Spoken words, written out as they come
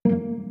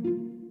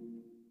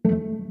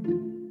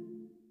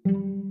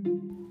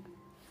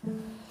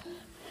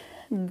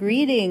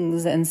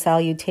Greetings and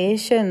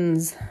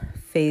salutations,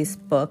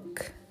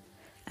 Facebook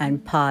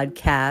and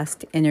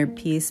podcast Inner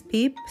Peace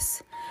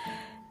peeps.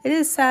 It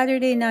is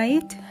Saturday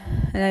night,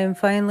 and I am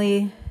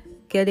finally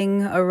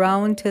getting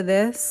around to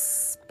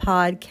this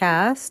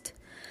podcast.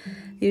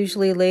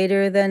 Usually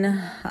later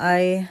than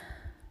I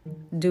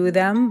do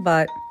them,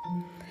 but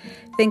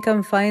I think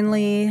I'm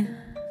finally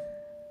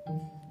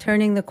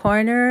turning the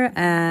corner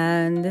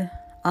and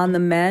on the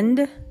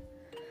mend.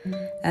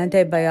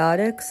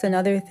 Antibiotics and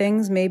other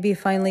things maybe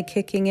finally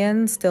kicking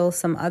in, still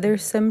some other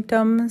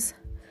symptoms,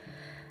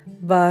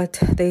 but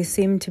they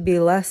seem to be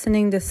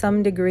lessening to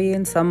some degree,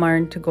 and some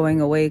aren't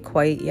going away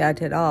quite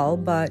yet at all,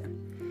 but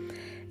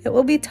it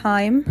will be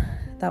time.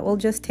 That will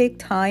just take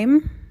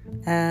time,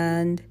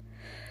 and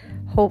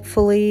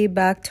hopefully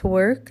back to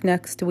work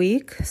next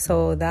week,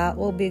 so that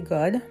will be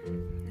good.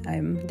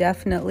 I'm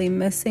definitely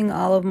missing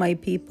all of my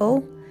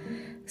people,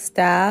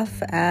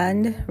 staff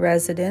and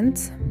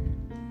residents.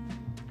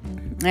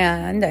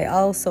 And I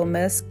also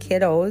miss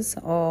kiddos.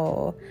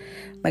 Oh,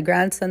 my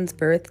grandson's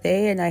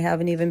birthday, and I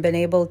haven't even been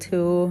able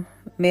to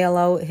mail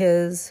out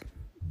his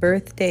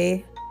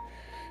birthday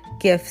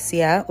gifts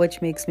yet,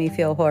 which makes me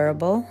feel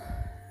horrible.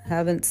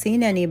 Haven't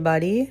seen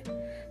anybody.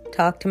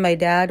 Talked to my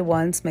dad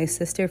once. My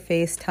sister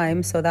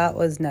FaceTime, so that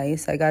was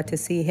nice. I got to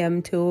see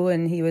him too,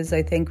 and he was,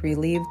 I think,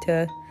 relieved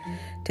to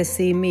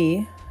see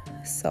me.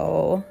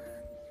 So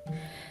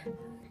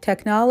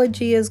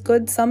technology is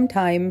good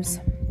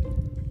sometimes.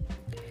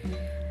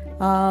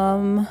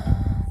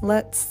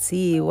 Let's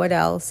see what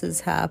else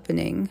is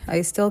happening.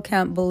 I still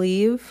can't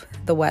believe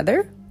the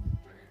weather.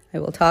 I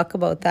will talk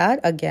about that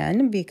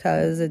again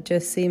because it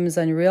just seems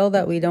unreal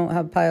that we don't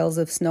have piles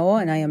of snow,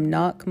 and I am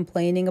not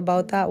complaining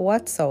about that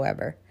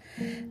whatsoever.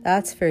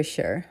 That's for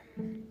sure.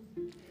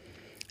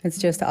 It's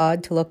just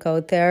odd to look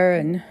out there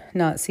and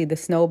not see the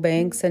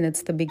snowbanks, and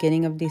it's the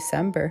beginning of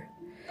December.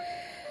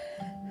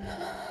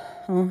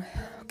 Oh,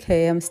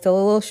 okay, I'm still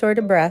a little short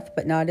of breath,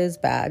 but not as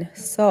bad.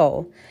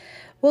 So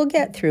we'll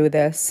get through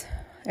this.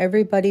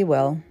 Everybody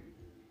will.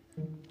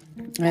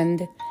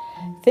 And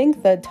I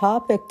think the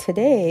topic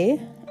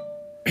today,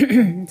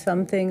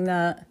 something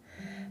that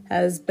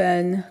has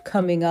been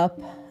coming up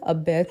a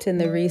bit in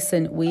the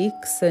recent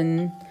weeks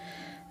and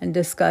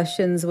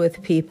discussions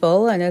with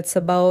people, and it's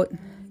about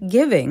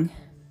giving.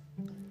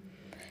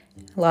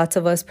 Lots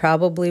of us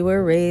probably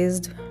were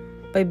raised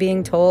by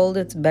being told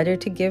it's better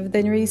to give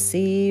than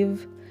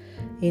receive.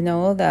 You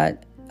know,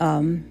 that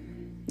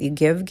you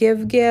give,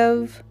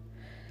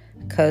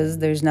 because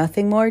there's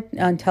nothing more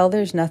until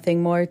there's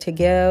nothing more to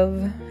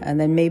give, and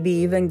then maybe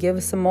even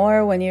give some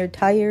more when you're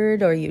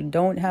tired or you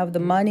don't have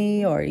the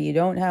money or you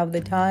don't have the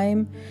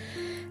time.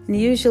 And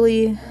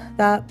usually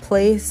that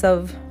place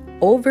of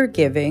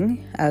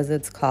overgiving, as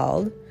it's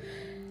called,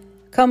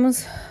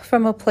 comes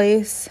from a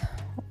place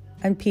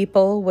and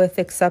people with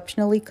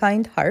exceptionally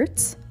kind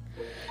hearts,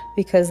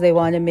 because they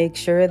want to make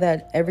sure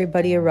that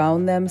everybody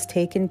around them's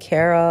taken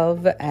care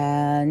of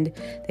and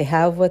they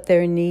have what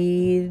they're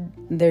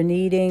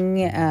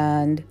needing,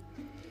 and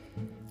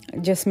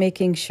just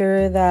making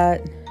sure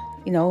that,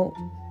 you know,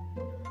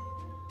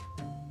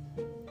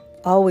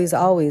 always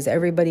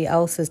everybody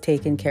else is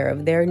taken care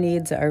of. Their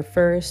needs are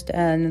first,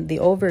 and the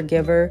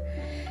overgiver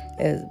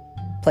is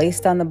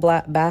placed on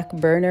the back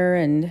burner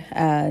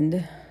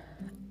and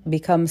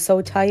becomes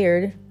so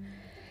tired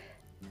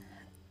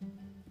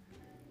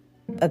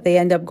that they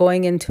end up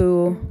going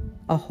into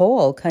a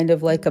hole, kind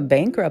of like a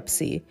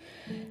bankruptcy,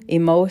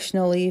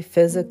 emotionally,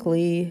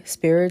 physically,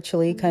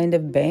 spiritually, kind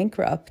of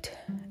bankrupt,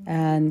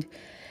 and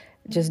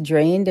just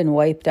drained and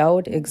wiped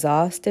out,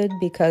 exhausted,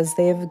 because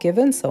they have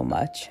given so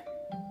much.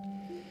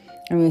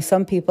 I mean,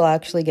 some people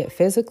actually get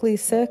physically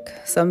sick.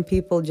 Some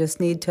people just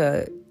need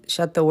to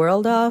shut the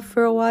world off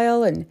for a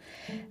while and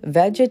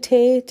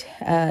vegetate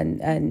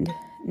and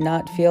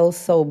not feel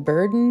so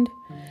burdened.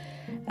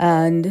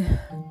 And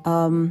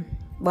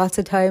lots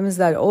of times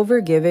that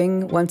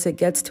overgiving, once it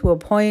gets to a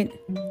point,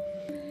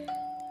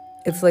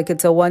 it's like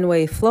it's a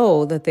one-way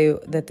flow that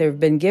they've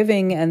been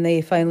giving, and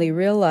they finally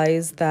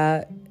realize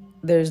that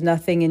there's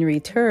nothing in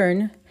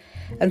return.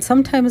 And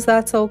sometimes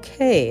that's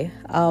okay.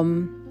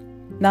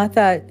 Not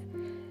that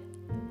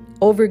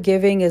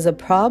overgiving is a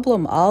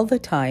problem all the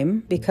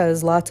time,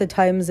 because lots of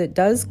times it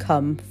does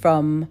come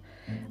from,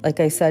 like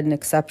I said, an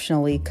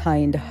exceptionally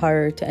kind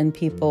heart, and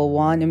people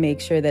want to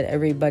make sure that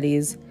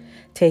everybody's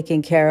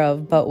taken care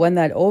of. But when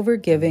that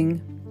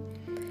overgiving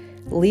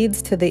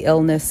leads to the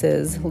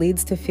illnesses,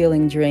 leads to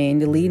feeling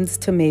drained, leads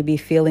to maybe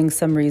feeling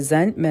some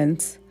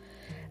resentment,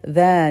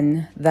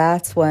 then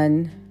that's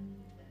when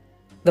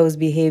those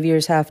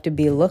behaviors have to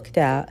be looked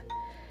at.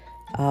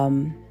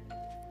 You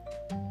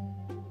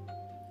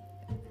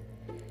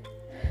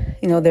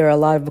know, there are a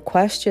lot of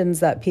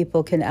questions that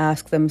people can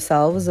ask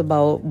themselves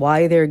about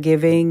why they're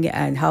giving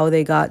and how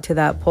they got to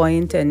that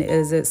point, and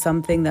is it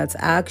something that's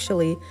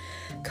actually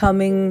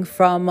coming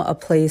from a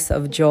place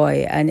of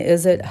joy, and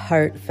is it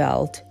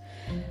heartfelt?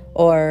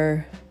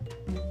 Or,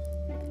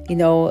 you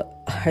know,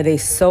 are they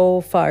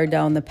so far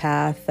down the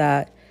path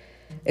that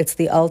It's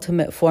the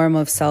ultimate form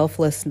of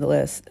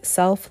selflessness,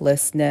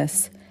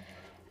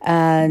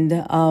 and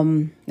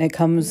it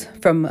comes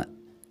from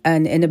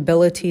an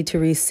inability to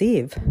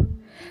receive.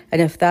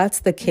 And if that's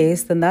the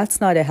case, then that's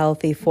not a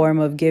healthy form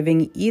of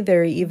giving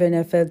either, even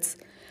if it's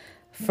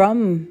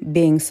from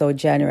being so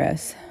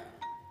generous,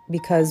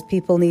 because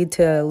people need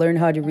to learn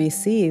how to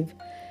receive.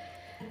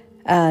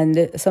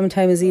 And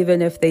sometimes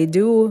even if they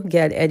do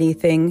get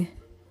anything,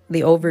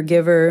 the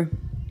overgiver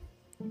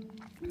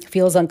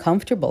feels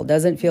uncomfortable,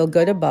 doesn't feel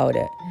good about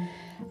it.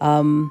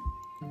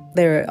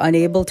 They're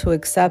unable to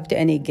accept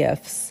any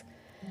gifts.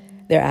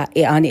 They're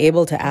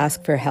unable to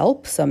ask for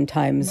help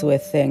sometimes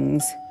with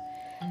things.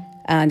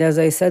 And as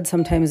I said,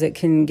 sometimes it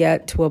can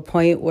get to a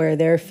point where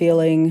they're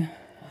feeling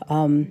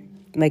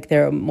like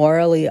they're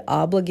morally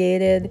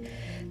obligated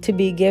to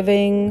be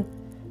giving,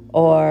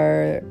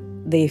 or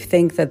they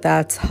think that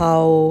that's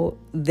how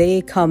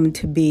they come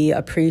to be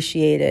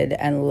appreciated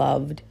and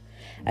loved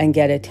and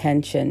get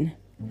attention.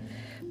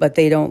 But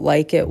they don't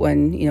like it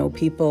when,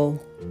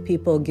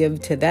 people give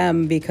to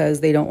them because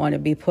they don't want to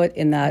be put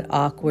in that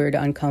awkward,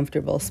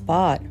 uncomfortable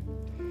spot.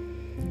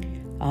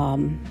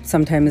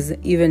 Sometimes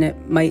even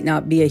it might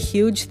not be a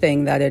huge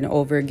thing that an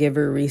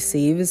overgiver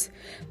receives,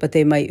 but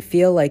they might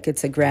feel like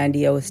it's a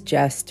grandiose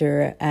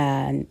gesture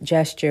and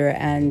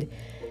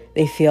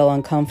they feel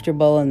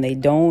uncomfortable and they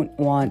don't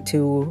want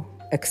to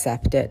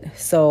accept it.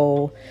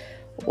 So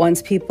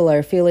once people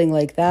are feeling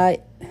like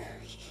that,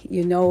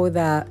 you know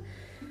that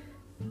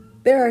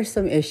there are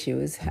some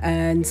issues,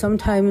 and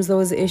sometimes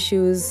those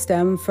issues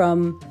stem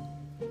from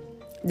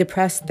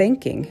depressed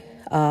thinking,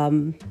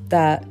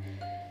 that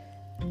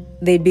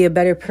they'd be a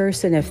better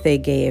person if they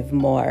gave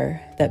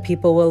more, that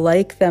people will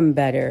like them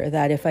better,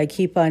 that if I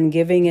keep on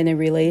giving in a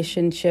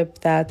relationship,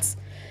 that's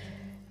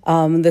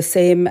the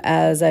same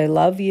as I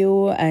love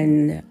you,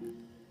 and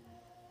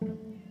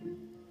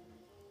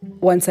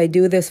once I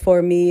do this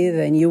for me,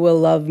 then you will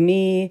love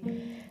me,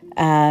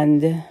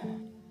 and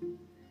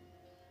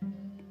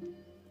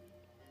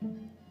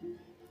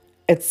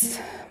it's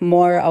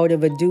more out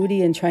of a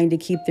duty and trying to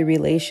keep the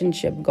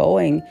relationship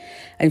going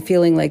and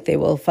feeling like they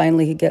will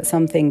finally get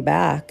something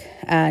back.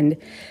 And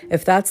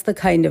if that's the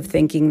kind of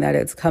thinking that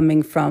it's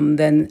coming from,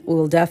 then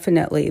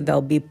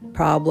there'll be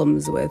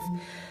problems with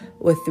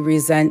the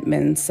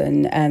resentments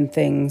and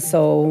things.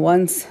 So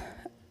once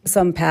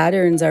some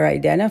patterns are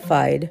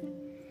identified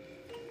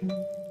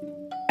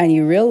and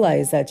you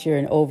realize that you're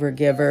an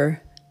overgiver,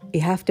 you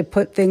have to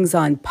put things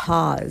on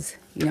pause.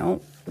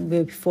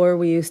 Before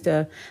we used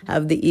to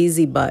have the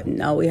easy button.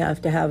 Now we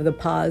have to have the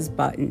pause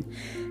button,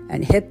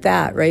 and hit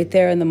that right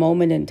there in the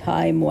moment in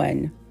time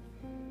when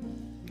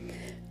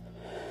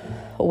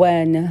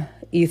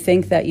you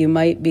think that you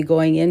might be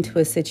going into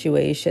a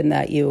situation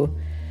that you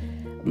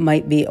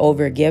might be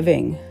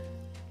overgiving.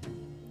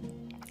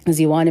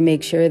 Because you want to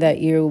make sure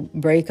that you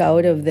break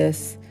out of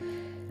this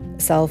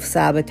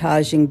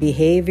self-sabotaging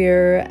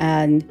behavior.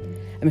 And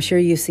I'm sure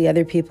you see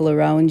other people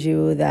around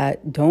you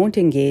that don't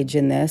engage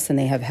in this, and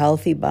they have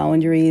healthy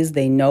boundaries.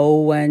 They know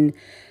when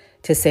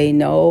to say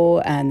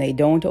no, and they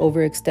don't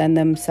overextend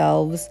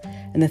themselves.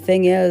 And the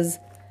thing is,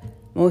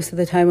 most of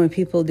the time when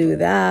people do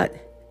that,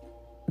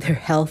 they're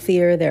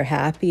healthier, they're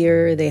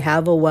happier, they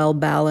have a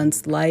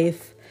well-balanced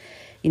life.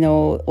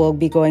 We'll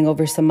be going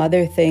over some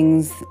other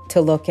things to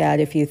look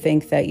at if you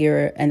think that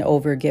you're an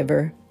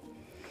overgiver.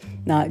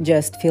 Not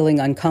just feeling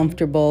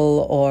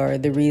uncomfortable or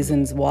the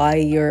reasons why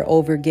you're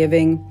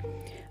overgiving,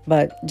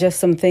 but just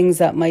some things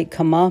that might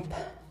come up.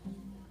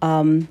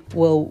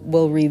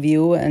 We'll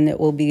review, and it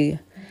will be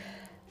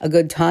a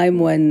good time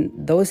when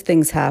those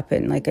things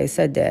happen. Like I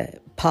said, to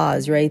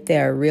pause right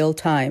there, real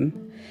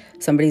time.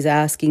 Somebody's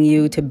asking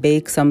you to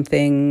bake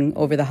something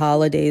over the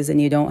holidays and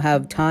you don't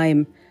have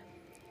time,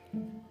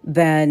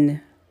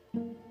 then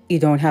you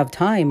don't have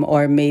time,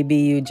 or maybe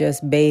you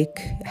just bake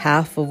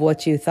half of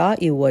what you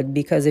thought you would,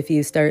 because if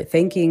you start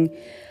thinking,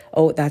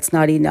 oh, that's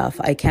not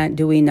enough, I can't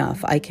do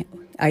enough,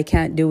 I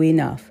can't do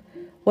enough.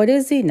 What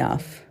is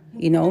enough?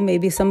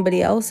 Maybe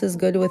somebody else is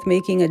good with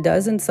making a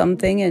dozen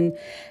something,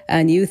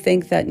 and you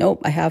think that,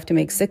 nope, I have to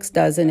make 6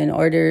 dozen in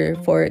order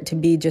for it to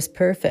be just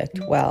perfect.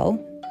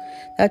 Well,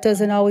 that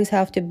doesn't always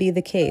have to be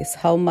the case.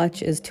 How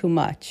much is too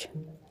much?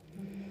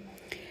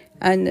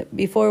 And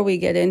before we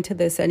get into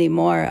this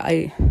anymore,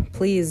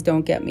 please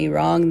don't get me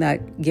wrong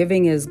that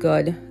giving is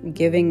good.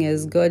 Giving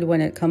is good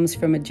when it comes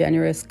from a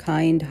generous,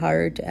 kind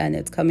heart, and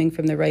it's coming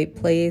from the right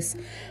place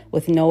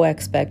with no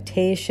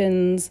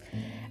expectations,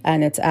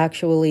 and it's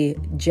actually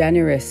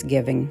generous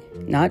giving,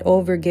 not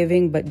over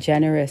giving, but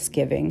generous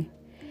giving.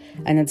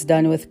 And it's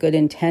done with good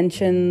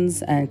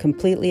intentions and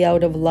completely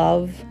out of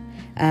love,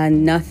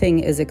 and nothing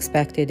is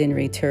expected in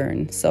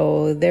return.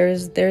 So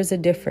there's a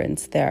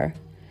difference there.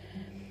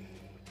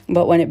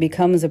 But when it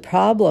becomes a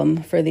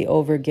problem for the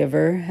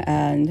overgiver,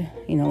 and,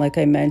 like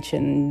I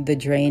mentioned, the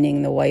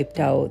draining, the wiped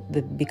out,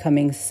 the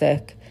becoming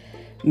sick,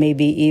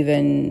 maybe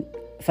even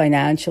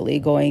financially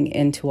going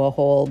into a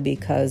hole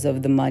because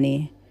of the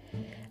money,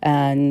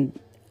 and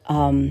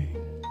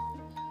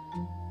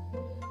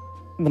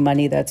the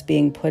money that's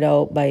being put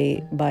out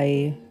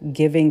by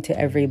giving to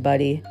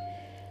everybody,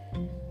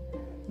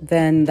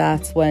 then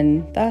that's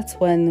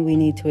when we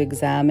need to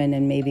examine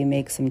and maybe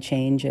make some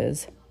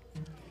changes.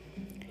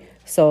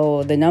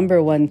 So the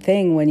number one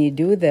thing when you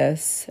do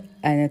this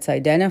and it's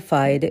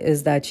identified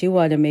is that you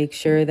want to make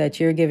sure that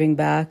you're giving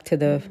back to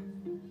the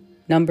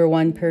number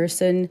one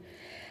person,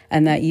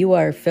 and that you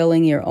are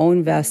filling your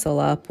own vessel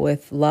up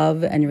with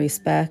love and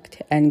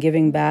respect and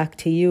giving back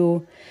to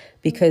you,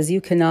 because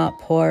you cannot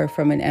pour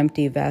from an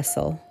empty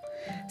vessel.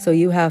 So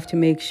you have to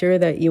make sure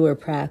that you are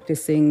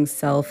practicing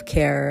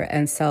self-care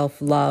and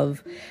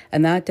self-love.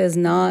 And that does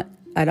not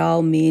at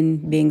all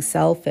mean being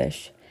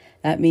selfish.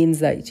 That means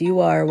that you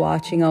are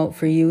watching out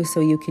for you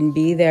so you can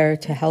be there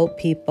to help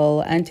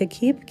people and to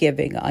keep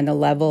giving on a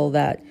level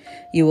that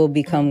you will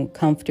become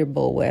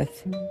comfortable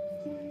with,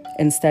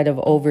 instead of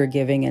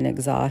over-giving and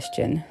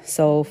exhaustion.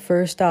 So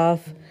first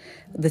off,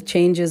 the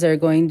changes are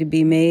going to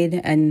be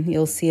made, and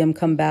you'll see them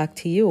come back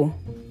to you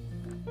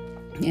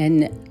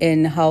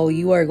in how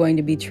you are going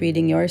to be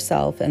treating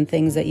yourself and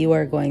things that you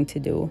are going to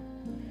do.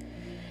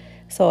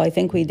 So I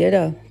think we did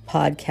a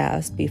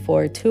podcast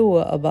before too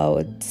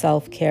about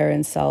self-care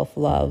and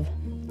self-love.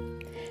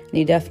 And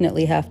you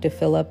definitely have to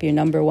fill up your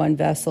number one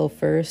vessel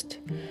first,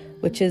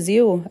 which is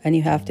you, and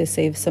you have to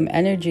save some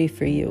energy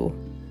for you.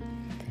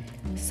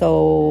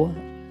 So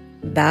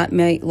that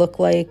might look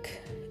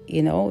like,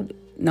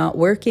 not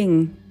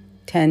working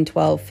 10,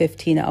 12,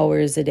 15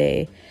 hours a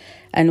day.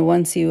 And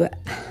once you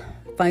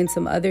find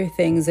some other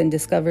things and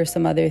discover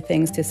some other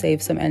things to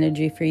save some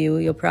energy for you,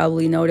 you'll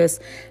probably notice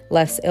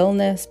less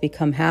illness,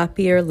 become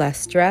happier, less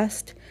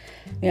stressed.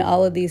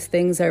 All of these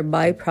things are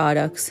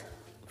byproducts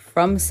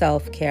from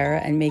self-care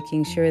and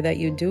making sure that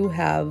you do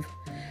have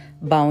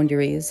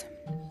boundaries.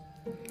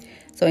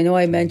 So I know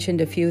I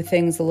mentioned a few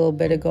things a little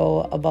bit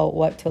ago about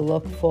what to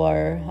look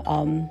for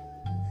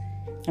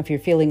if you're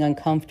feeling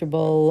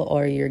uncomfortable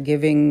or you're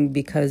giving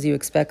because you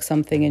expect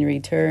something in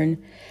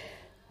return.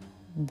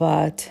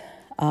 But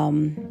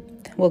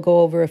we'll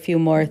go over a few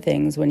more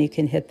things when you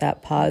can hit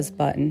that pause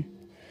button.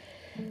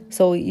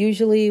 So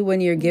usually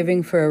when you're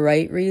giving for a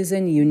right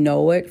reason, you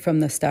know it from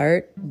the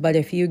start. But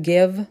if you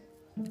give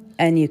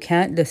and you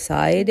can't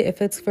decide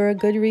if it's for a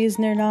good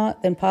reason or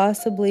not, then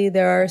possibly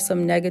there are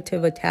some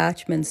negative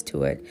attachments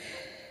to it.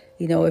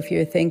 If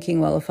you're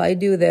thinking, well, if I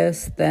do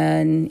this,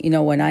 then,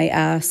 when I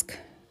ask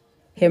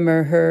him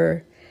or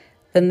her,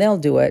 then they'll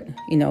do it.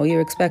 You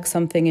expect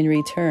something in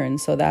return.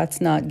 So that's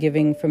not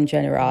giving from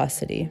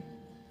generosity.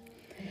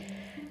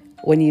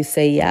 When you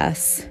say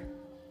yes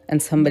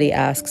and somebody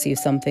asks you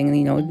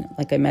something,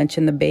 like I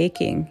mentioned, the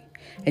baking,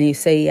 and you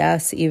say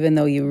yes, even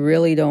though you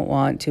really don't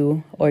want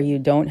to, or you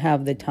don't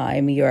have the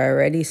time, you're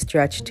already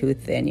stretched too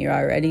thin, you're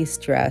already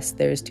stressed,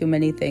 there's too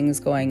many things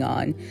going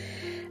on,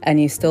 and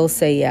you still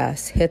say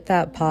yes. Hit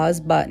that pause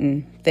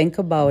button, think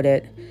about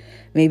it.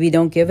 Maybe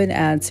don't give an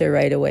answer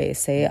right away.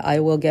 Say, I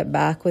will get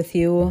back with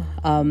you.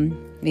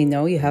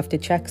 You have to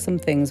check some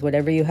things,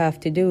 whatever you have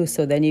to do,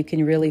 so then you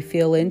can really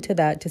feel into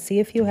that to see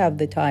if you have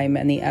the time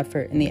and the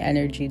effort and the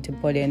energy to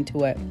put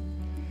into it.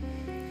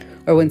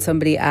 Or when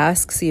somebody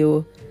asks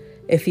you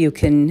if you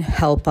can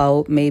help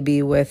out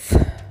maybe with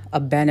a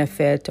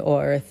benefit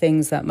or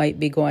things that might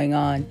be going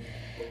on,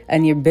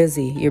 and you're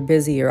busy,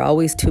 you're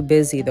always too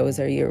busy. Those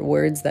are your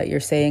words that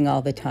you're saying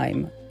all the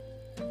time.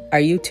 Are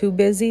you too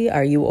busy?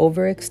 Are you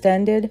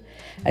overextended?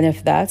 And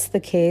if that's the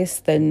case,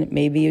 then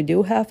maybe you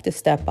do have to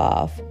step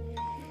off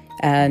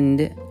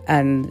and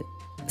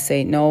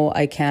say, no,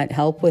 I can't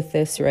help with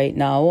this right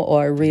now,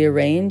 or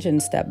rearrange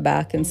and step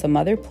back in some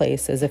other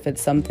places. If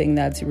it's something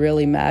that's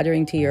really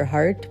mattering to your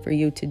heart for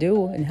you to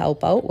do and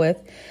help out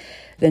with,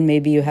 then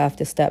maybe you have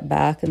to step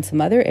back in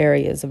some other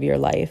areas of your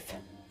life.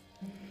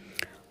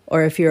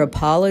 Or if you're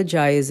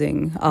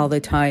apologizing all the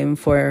time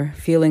for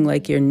feeling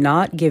like you're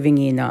not giving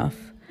enough,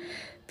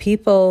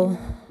 people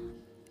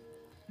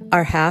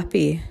are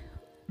happy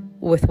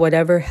with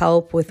whatever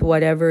help, with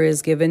whatever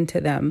is given to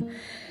them.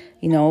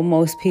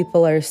 Most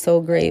people are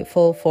so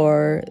grateful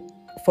for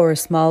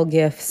small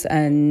gifts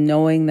and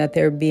knowing that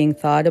they're being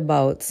thought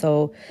about.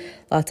 So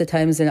lots of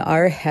times in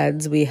our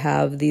heads, we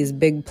have these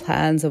big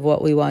plans of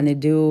what we want to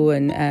do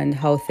and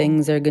how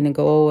things are going to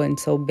go, and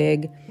so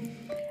big.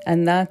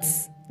 And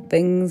that's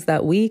things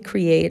that we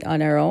create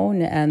on our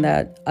own and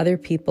that other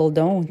people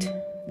don't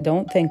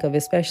think of,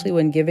 especially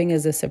when giving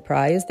is a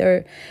surprise.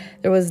 There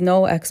was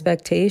no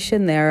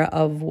expectation there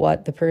of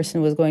what the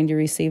person was going to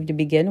receive to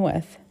begin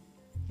with.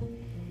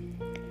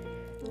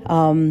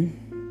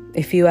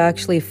 If you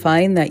actually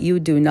find that you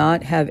do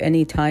not have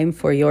any time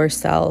for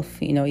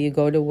yourself, you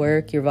go to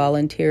work, you're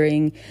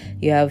volunteering,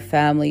 you have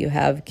family, you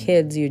have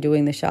kids, you're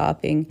doing the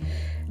shopping,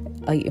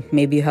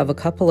 maybe you have a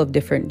couple of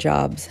different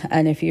jobs.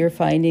 And if you're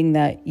finding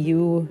that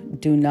you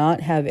do not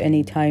have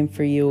any time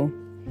for you,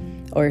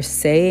 or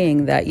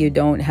saying that you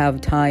don't have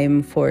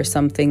time for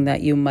something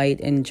that you might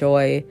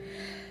enjoy,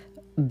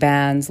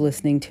 bands,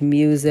 listening to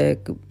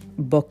music,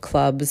 book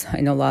clubs. I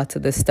know lots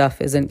of this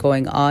stuff isn't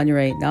going on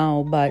right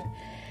now, but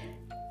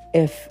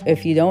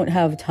if you don't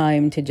have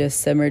time to just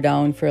simmer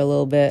down for a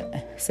little bit,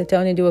 sit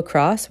down and do a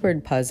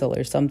crossword puzzle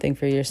or something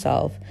for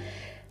yourself,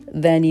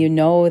 then you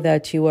know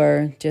that you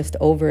are just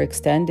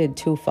overextended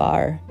too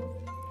far.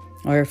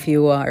 Or if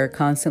you are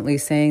constantly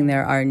saying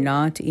there are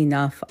not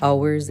enough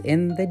hours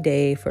in the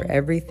day for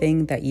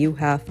everything that you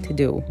have to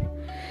do.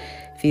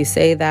 If you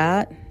say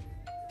that,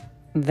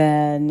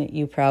 then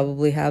you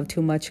probably have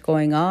too much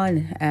going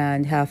on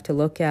and have to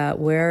look at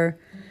where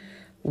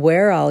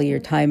all your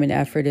time and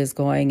effort is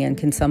going, and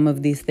can some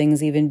of these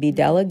things even be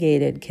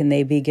delegated? Can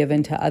they be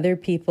given to other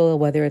people,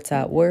 whether it's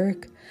at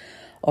work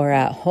or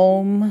at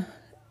home?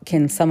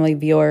 Can some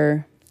of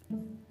your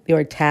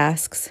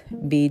tasks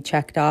be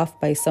checked off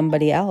by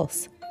somebody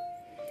else?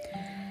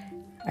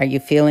 Are you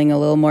feeling a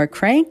little more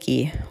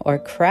cranky or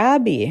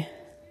crabby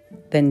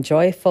than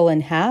joyful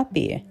and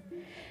happy?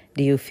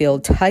 Do you feel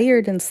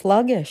tired and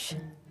sluggish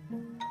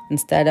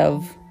instead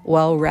of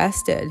well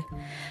rested?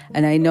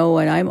 And I know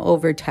when I'm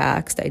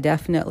overtaxed, I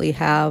definitely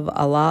have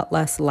a lot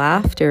less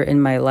laughter in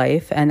my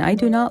life, and I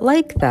do not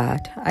like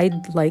that.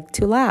 I'd like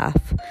to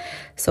laugh.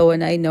 So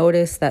when I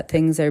notice that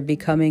things are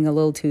becoming a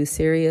little too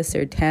serious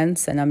or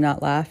tense and I'm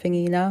not laughing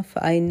enough,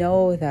 I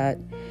know that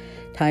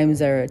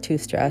times are too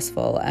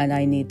stressful and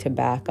I need to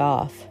back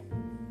off.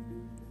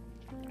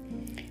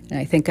 And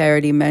I think I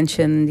already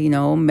mentioned,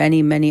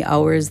 many, many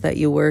hours that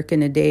you work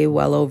in a day,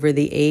 well over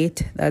the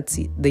 8. That's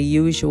the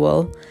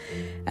usual.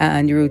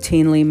 And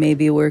routinely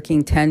maybe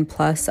working 10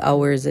 plus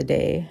hours a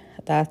day.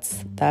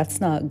 That's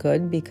not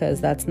good, because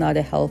that's not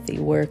a healthy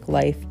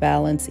work-life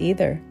balance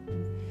either.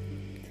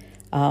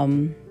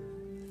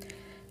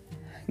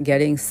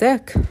 Getting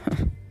sick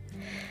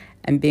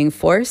and being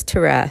forced to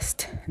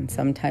rest, and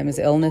sometimes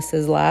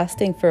illnesses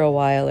lasting for a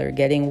while, or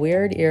getting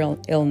weird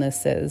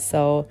illnesses.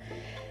 So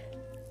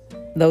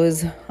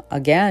those,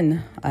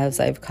 again,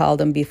 as I've called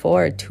them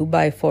before,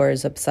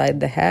 2x4s upside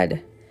the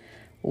head.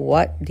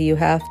 What do you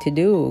have to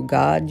do?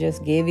 God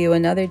just gave you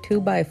another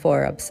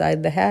 2x4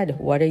 upside the head.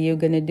 What are you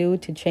going to do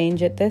to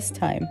change it this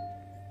time?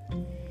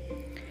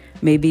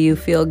 Maybe you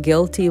feel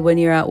guilty when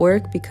you're at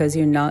work because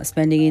you're not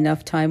spending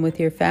enough time with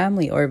your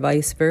family, or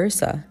vice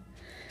versa.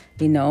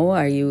 Do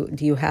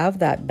you have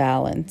that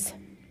balance?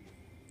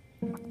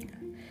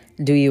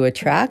 Do you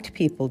attract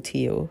people to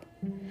you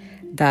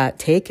that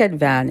take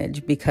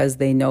advantage because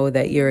they know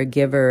that you're a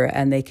giver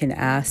and they can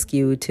ask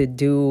you to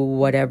do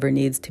whatever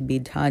needs to be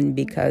done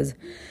because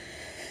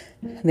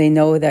they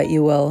know that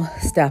you will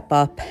step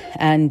up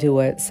and do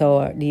it?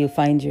 So do you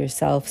find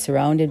yourself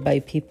surrounded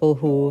by people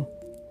who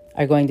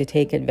are going to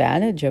take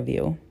advantage of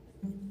you?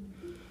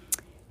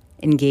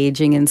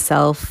 Engaging in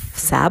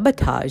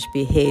self-sabotage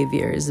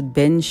behaviors,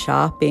 binge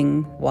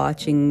shopping,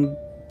 watching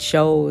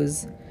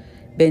shows,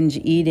 binge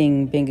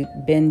eating,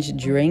 binge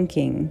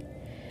drinking.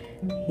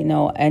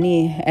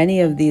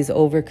 Any of these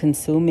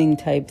over-consuming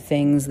type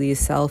things, these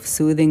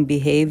self-soothing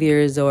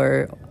behaviors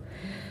or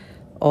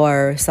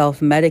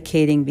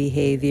self-medicating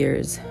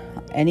behaviors,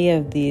 any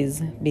of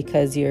these,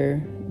 because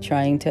you're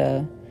trying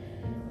to,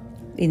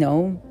 I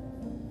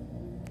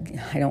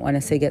don't want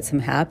to say get some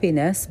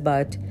happiness,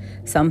 but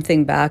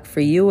something back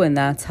for you, and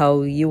that's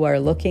how you are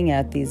looking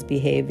at these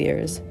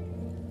behaviors.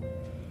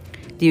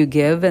 Do you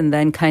give and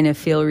then kind of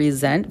feel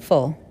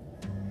resentful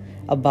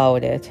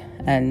about it?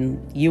 And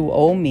you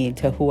owe me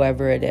to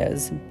whoever it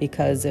is,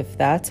 because if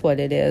that's what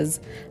it is,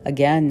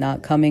 again,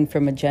 not coming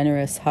from a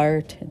generous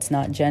heart, it's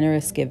not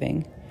generous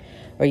giving.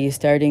 Or you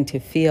starting to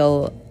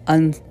feel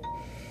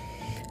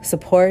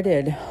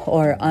unsupported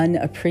or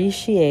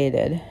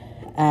unappreciated,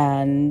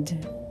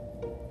 and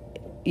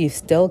you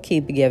still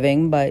keep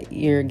giving, but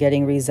you're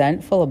getting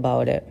resentful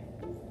about it.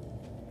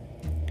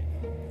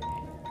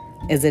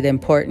 Is it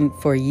important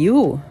for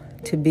you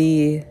to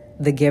be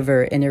the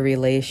giver in a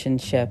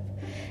relationship,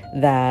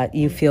 that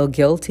you feel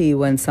guilty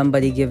when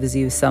somebody gives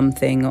you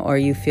something, or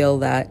you feel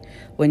that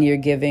when you're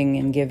giving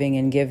and giving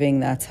and giving,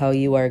 that's how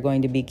you are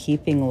going to be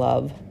keeping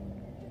love?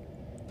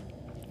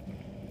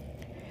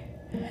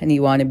 And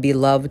you want to be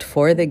loved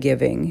for the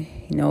giving.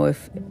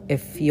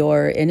 If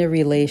you're in a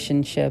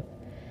relationship,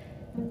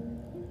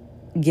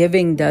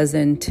 giving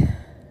doesn't,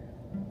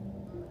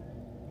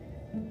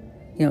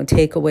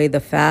 take away the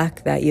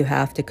fact that you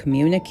have to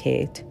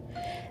communicate.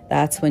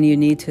 That's when you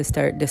need to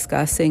start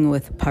discussing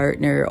with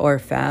partner or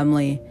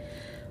family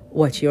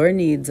what your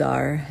needs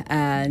are,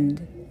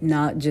 and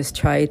not just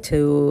try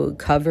to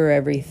cover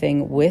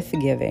everything with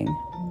giving.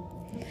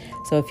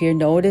 So if you're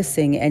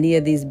noticing any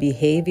of these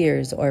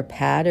behaviors or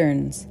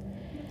patterns,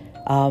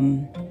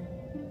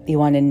 you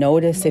want to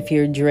notice if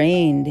you're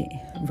drained,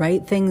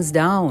 write things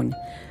down.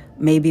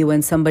 Maybe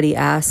when somebody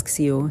asks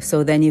you,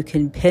 so then you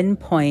can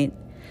pinpoint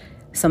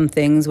some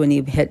things when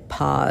you hit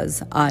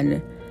pause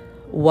on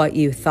what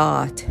you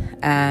thought,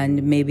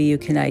 and maybe you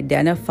can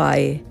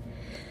identify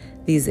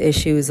these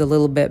issues a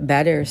little bit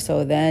better,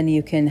 so then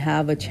you can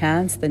have a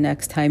chance the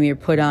next time you're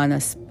put on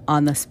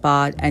the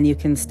spot, and you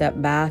can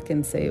step back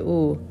and say,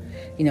 it'll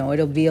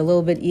be a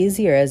little bit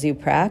easier as you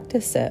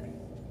practice it.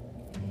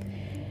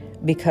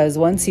 Because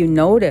once you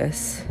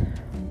notice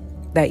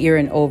that you're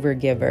an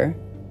overgiver,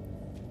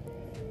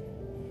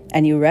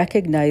 and you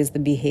recognize the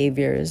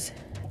behaviors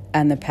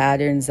and the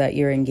patterns that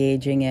you're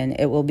engaging in,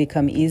 it will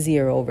become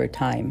easier over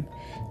time.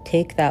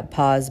 Take that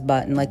pause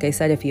button. Like I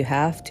said, if you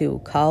have to,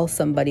 call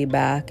somebody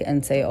back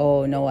and say,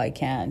 oh, no, I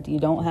can't. You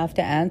don't have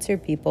to answer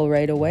people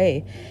right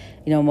away.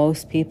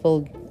 Most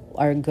people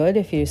are good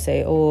if you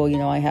say, oh,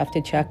 I have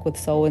to check with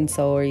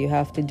so-and-so, or you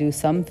have to do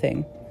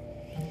something.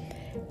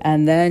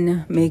 And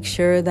then make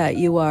sure that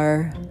you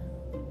are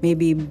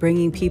maybe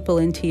bringing people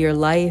into your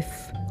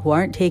life who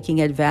aren't taking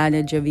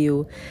advantage of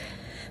you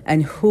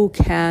and who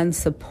can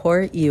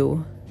support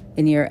you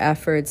in your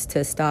efforts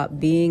to stop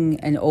being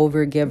an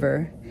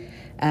overgiver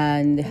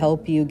and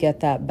help you get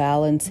that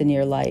balance in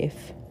your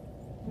life.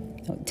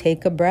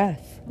 Take a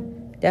breath.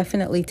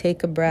 Definitely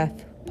take a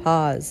breath.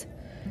 Pause.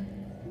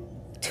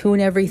 Tune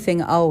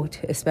everything out,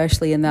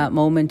 especially in that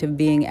moment of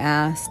being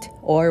asked,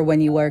 or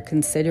when you are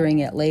considering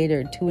it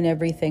later. Tune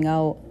everything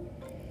out.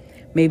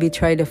 Maybe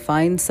try to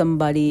find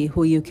somebody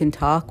who you can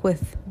talk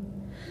with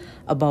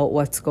about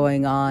what's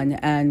going on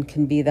and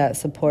can be that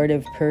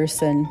supportive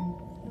person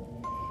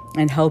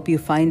and help you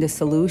find a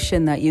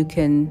solution that you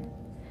can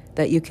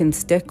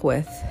stick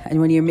with. And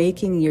when you're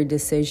making your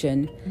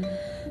decision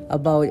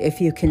about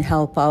if you can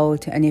help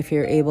out and if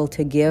you're able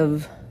to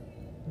give,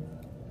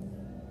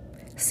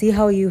 see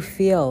how you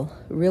feel.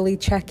 Really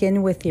check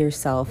in with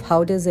yourself.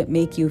 How does it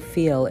make you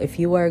feel? If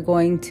you are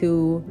going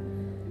to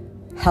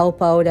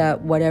help out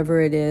at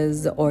whatever it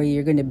is, or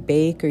you're going to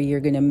bake, or you're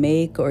going to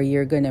make, or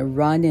you're going to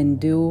run and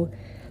do,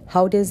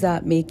 how does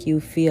that make you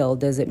feel?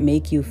 Does it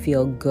make you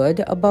feel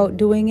good about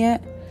doing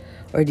it?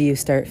 Or do you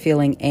start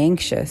feeling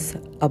anxious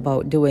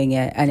about doing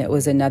it and it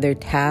was another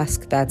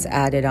task that's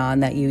added on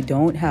that you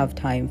don't have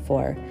time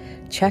for?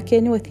 Check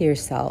in with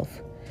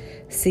yourself.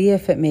 See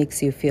if it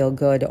makes you feel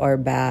good or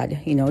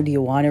bad. Do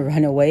you want to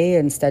run away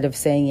instead of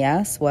saying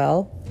yes?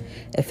 Well,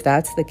 if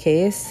that's the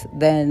case,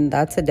 then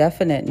that's a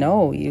definite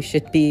no. You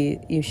should be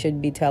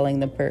telling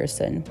the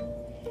person.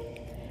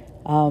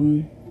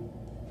 And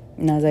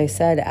as I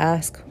said,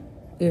 ask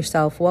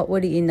yourself, what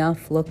would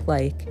enough look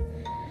like?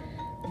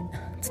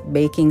 It's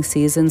baking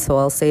season, so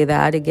I'll say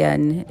that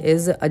again.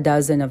 Is a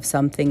dozen of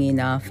something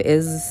enough?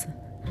 Is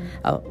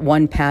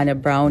 1 pan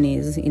of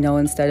brownies,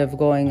 instead of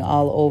going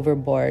all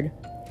overboard?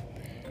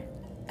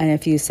 And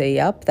if you say,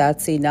 yep,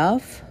 that's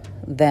enough,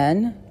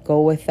 then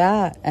go with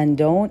that and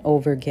don't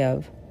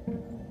overgive.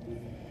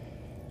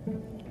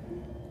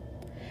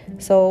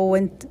 So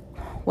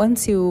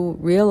once you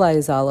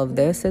realize all of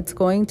this, it's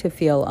going to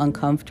feel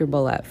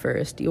uncomfortable at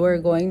first. You are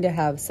going to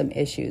have some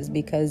issues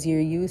because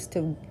you're used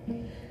to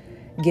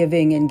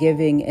giving and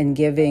giving and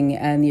giving,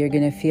 and you're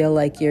going to feel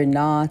like you're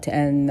not,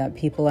 and that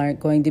people aren't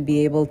going to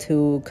be able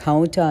to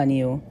count on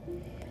you.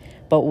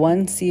 But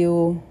once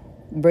you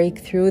break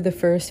through the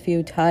first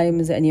few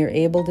times and you're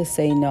able to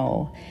say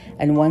no,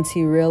 and once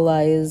you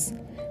realize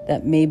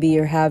that maybe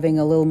you're having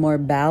a little more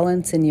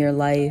balance in your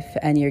life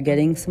and you're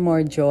getting some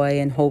more joy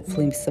and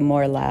hopefully some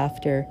more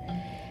laughter,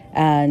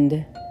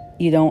 and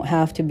you don't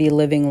have to be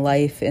living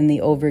life in the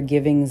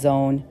overgiving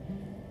zone,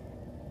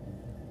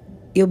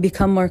 you'll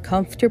become more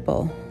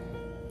comfortable.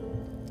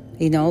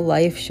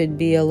 Life should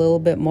be a little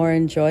bit more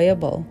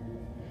enjoyable.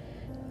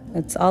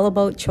 It's all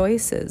about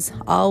choices.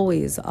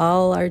 Always,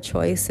 all our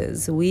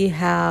choices. We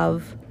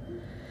have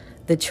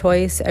the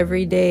choice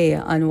every day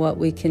on what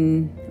we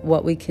can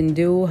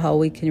do, how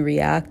we can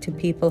react to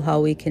people,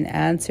 how we can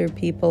answer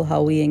people,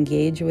 how we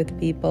engage with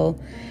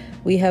people.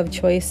 We have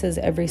choices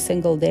every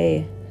single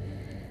day.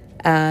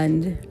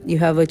 And you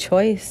have a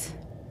choice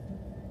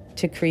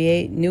to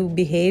create new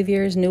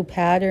behaviors, new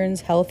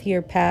patterns,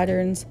 healthier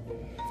patterns,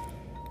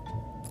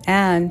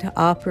 and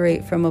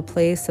operate from a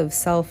place of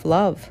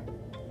self-love,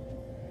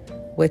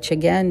 which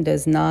again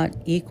does not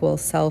equal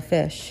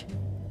selfish.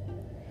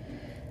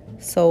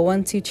 So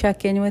once you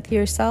check in with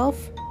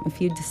yourself, if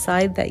you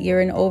decide that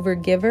you're an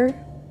overgiver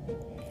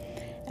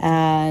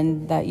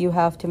and that you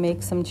have to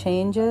make some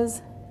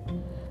changes,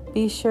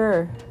 be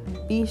sure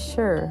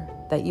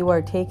that you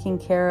are taking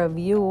care of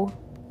you.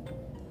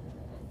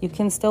 You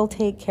can still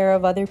take care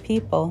of other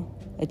people.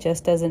 It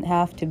just doesn't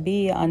have to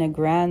be on a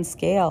grand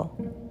scale.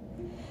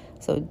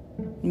 So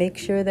make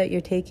sure that you're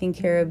taking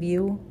care of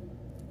you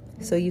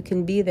so you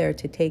can be there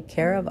to take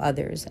care of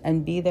others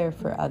and be there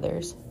for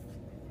others.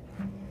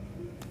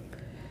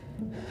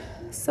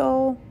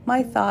 So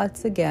my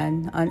thoughts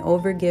again on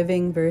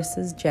overgiving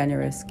versus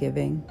generous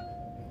giving.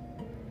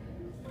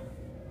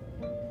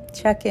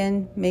 Check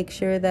in, make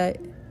sure that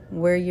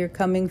where you're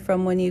coming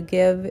from when you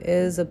give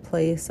is a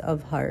place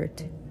of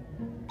heart.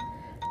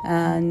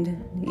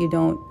 And you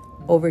don't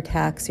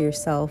overtax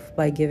yourself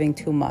by giving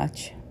too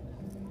much.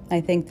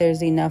 I think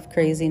there's enough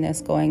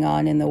craziness going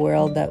on in the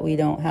world that we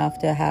don't have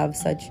to have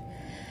such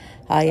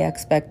high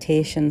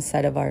expectations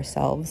set of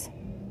ourselves.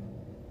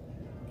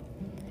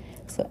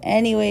 So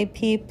anyway,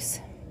 peeps,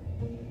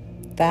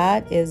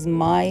 that is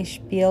my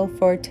spiel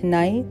for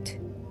tonight.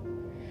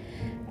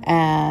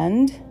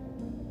 And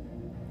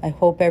I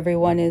hope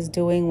everyone is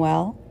doing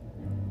well.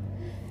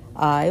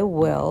 I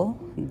will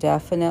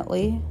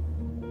definitely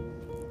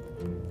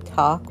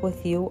talk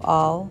with you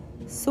all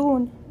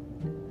soon.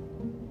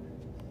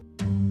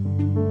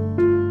 you.